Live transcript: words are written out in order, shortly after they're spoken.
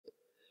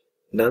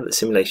Now that the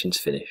simulation's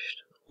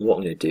finished, what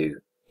I'm going to do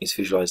is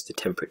visualise the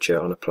temperature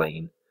on a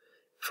plane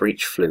for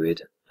each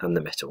fluid and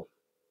the metal.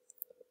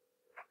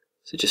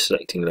 So just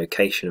selecting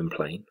location and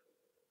plane,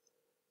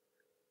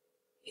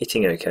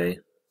 hitting OK,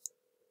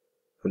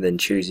 and then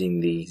choosing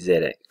the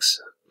ZX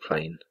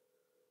plane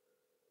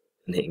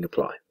and hitting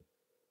apply.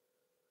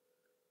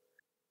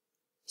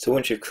 So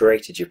once you've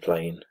created your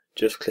plane,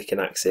 just click an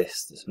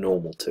axis that's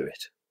normal to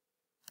it.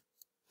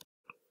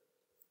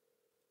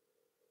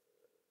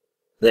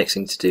 The next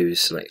thing to do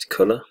is select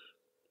colour,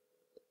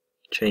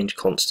 change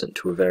constant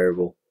to a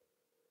variable,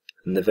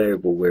 and the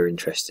variable we're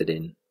interested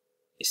in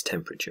is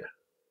temperature.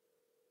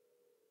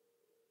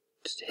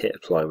 Just hit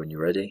apply when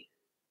you're ready.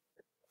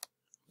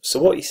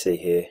 So what you see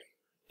here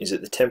is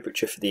that the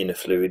temperature for the inner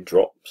fluid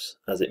drops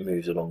as it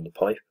moves along the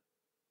pipe,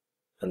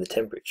 and the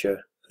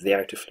temperature of the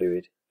outer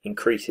fluid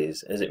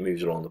increases as it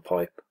moves along the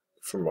pipe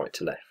from right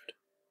to left.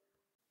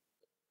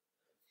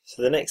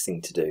 So the next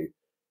thing to do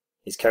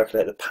is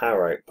calculate the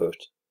power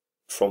output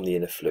from the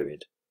inner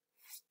fluid.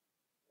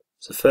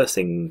 So the first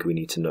thing we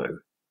need to know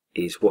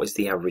is what is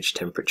the average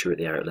temperature at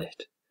the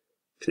outlet,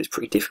 because it's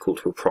pretty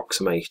difficult to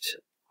approximate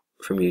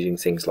from using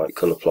things like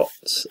colour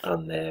plots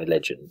and their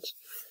legends.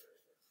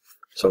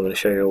 So I'm going to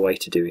show you a way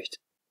to do it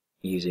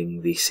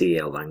using the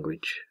CL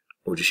language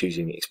or just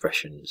using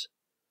expressions.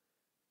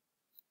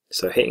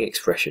 So hitting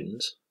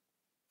expressions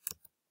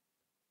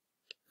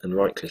and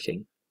right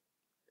clicking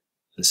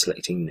and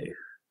selecting new.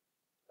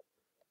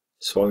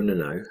 So I want to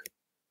know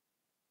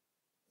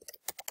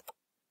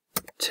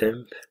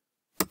temp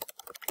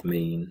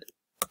mean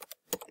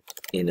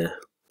inner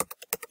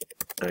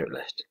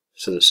outlet.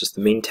 So that's just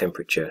the mean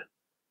temperature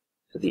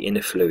at the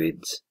inner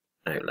fluid's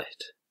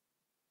outlet.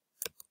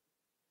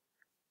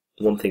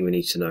 One thing we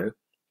need to know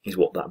is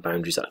what that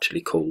boundary is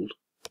actually called.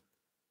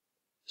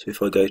 So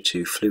if I go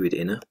to fluid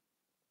inner,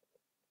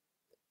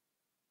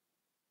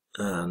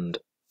 and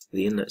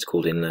the inlet's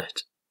called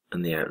inlet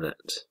and the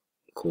outlet's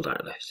called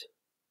outlet.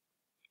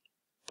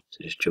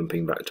 So just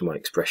jumping back to my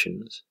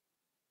expressions,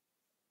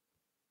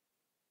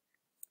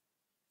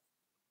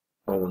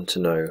 I want to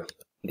know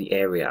the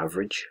area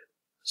average.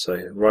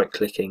 So right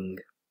clicking,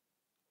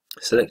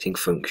 selecting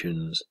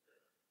functions,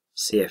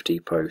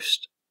 CFD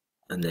post,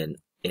 and then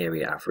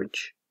area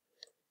average.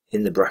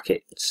 In the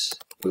brackets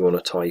we want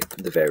to type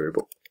the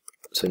variable,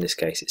 so in this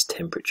case it's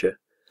temperature,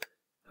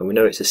 and we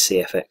know it's a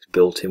CFX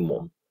built-in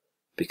one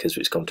because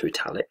it's gone to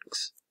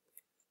italics,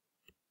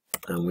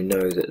 and we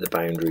know that the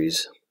boundary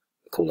is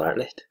called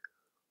outlet.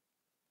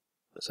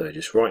 So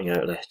just writing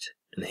outlet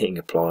and hitting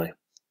apply,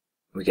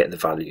 we get the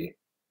value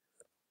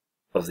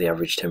of the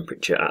average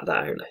temperature at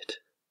that outlet.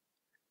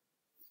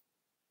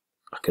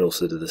 I can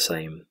also do the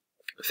same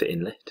for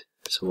inlet.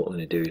 So what I'm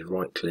going to do is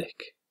right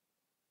click,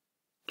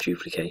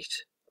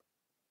 duplicate,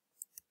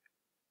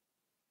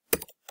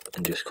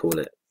 and just call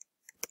it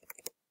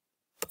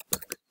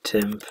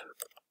temp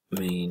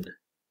mean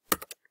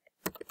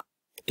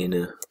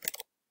inner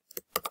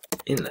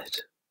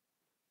inlet.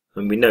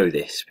 And we know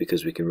this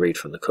because we can read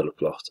from the colour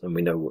plot and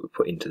we know what we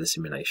put into the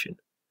simulation.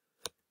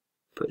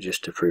 But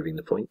just to proving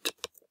the point,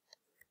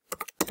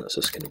 that's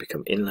just going to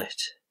become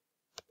inlet.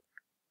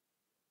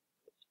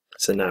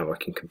 So now I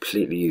can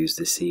completely use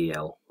the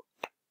CL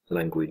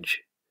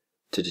language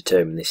to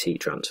determine this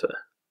heat transfer.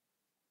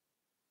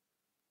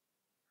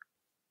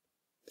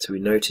 So we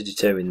know to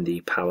determine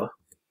the power,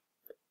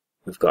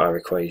 we've got our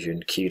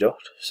equation Q dot,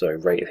 so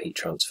rate of heat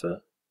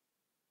transfer.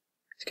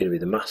 It's going to be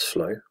the mass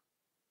flow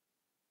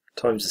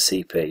times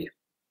the CP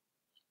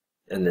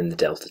and then the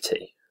delta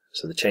T,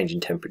 so the change in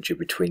temperature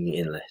between the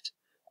inlet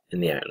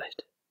and the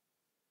outlet.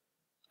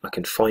 I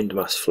can find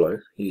mass flow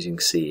using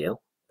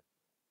CL.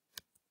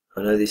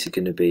 I know this is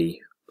going to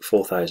be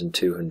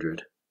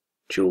 4,200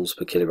 joules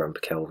per kilogram per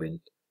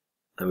Kelvin,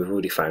 and we've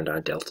already found our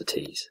delta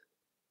T's.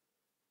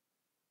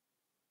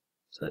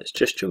 So let's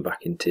just jump back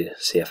into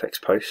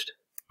CFX Post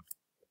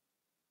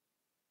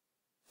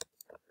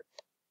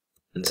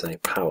and say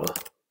power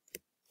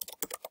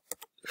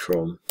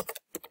from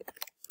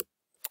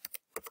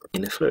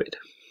inner fluid.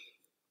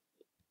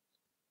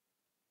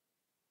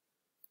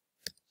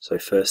 So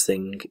first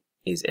thing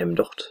is m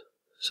dot,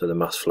 so the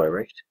mass flow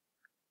rate.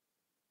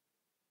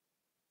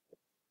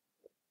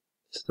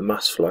 So the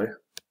mass flow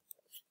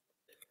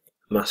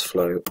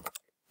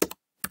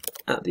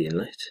at the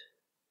inlet,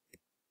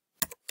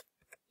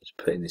 just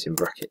putting this in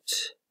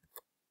brackets,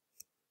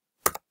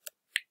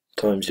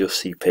 times your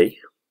CP.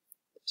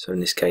 So in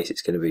this case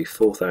it's going to be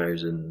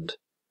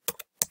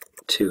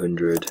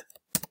 4,200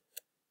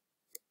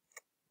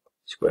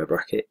 square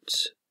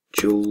brackets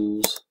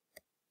joules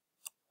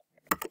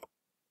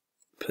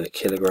per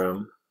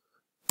kilogram,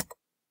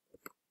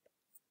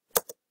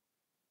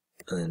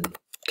 and then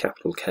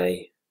capital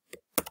K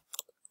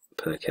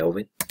per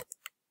Kelvin.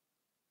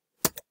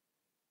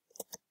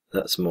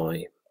 That's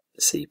my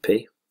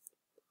CP,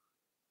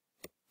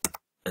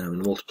 and I'm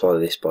going to multiply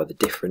this by the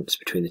difference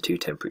between the two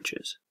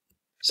temperatures.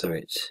 So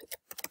it's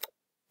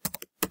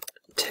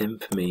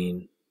temp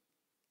mean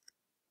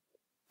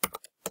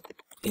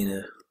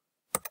inner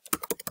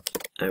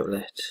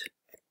outlet,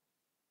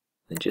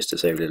 And just to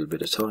save a little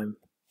bit of time,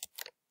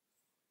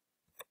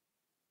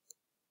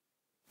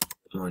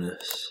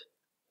 minus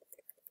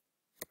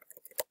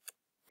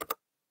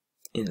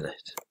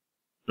inlet,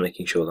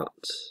 making sure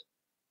that's,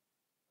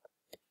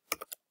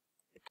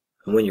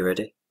 and when you're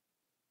ready,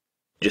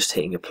 just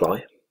hitting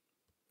apply.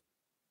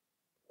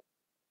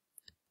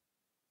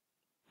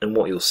 And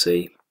what you'll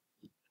see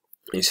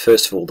is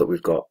first of all that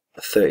we've got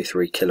a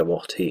 33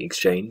 kilowatt heat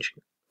exchange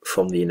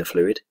from the inner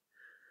fluid.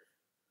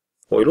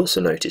 What you'll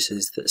also notice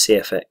is that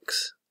CFX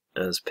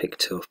has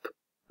picked up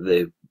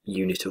the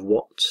unit of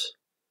watts,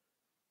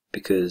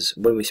 because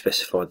when we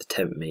specify the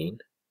temp mean,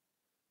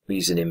 we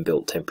use an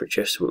inbuilt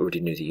temperature, so we already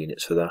knew the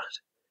units for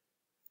that.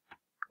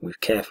 We've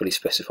carefully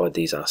specified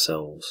these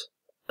ourselves,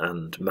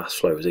 and mass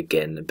flow is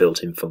again a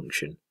built-in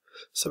function,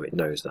 so it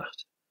knows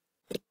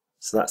that.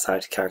 So that's how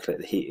to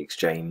calculate the heat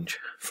exchange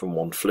from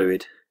one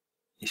fluid.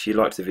 If you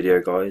liked the video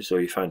guys, or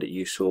you found it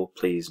useful,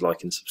 please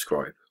like and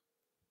subscribe.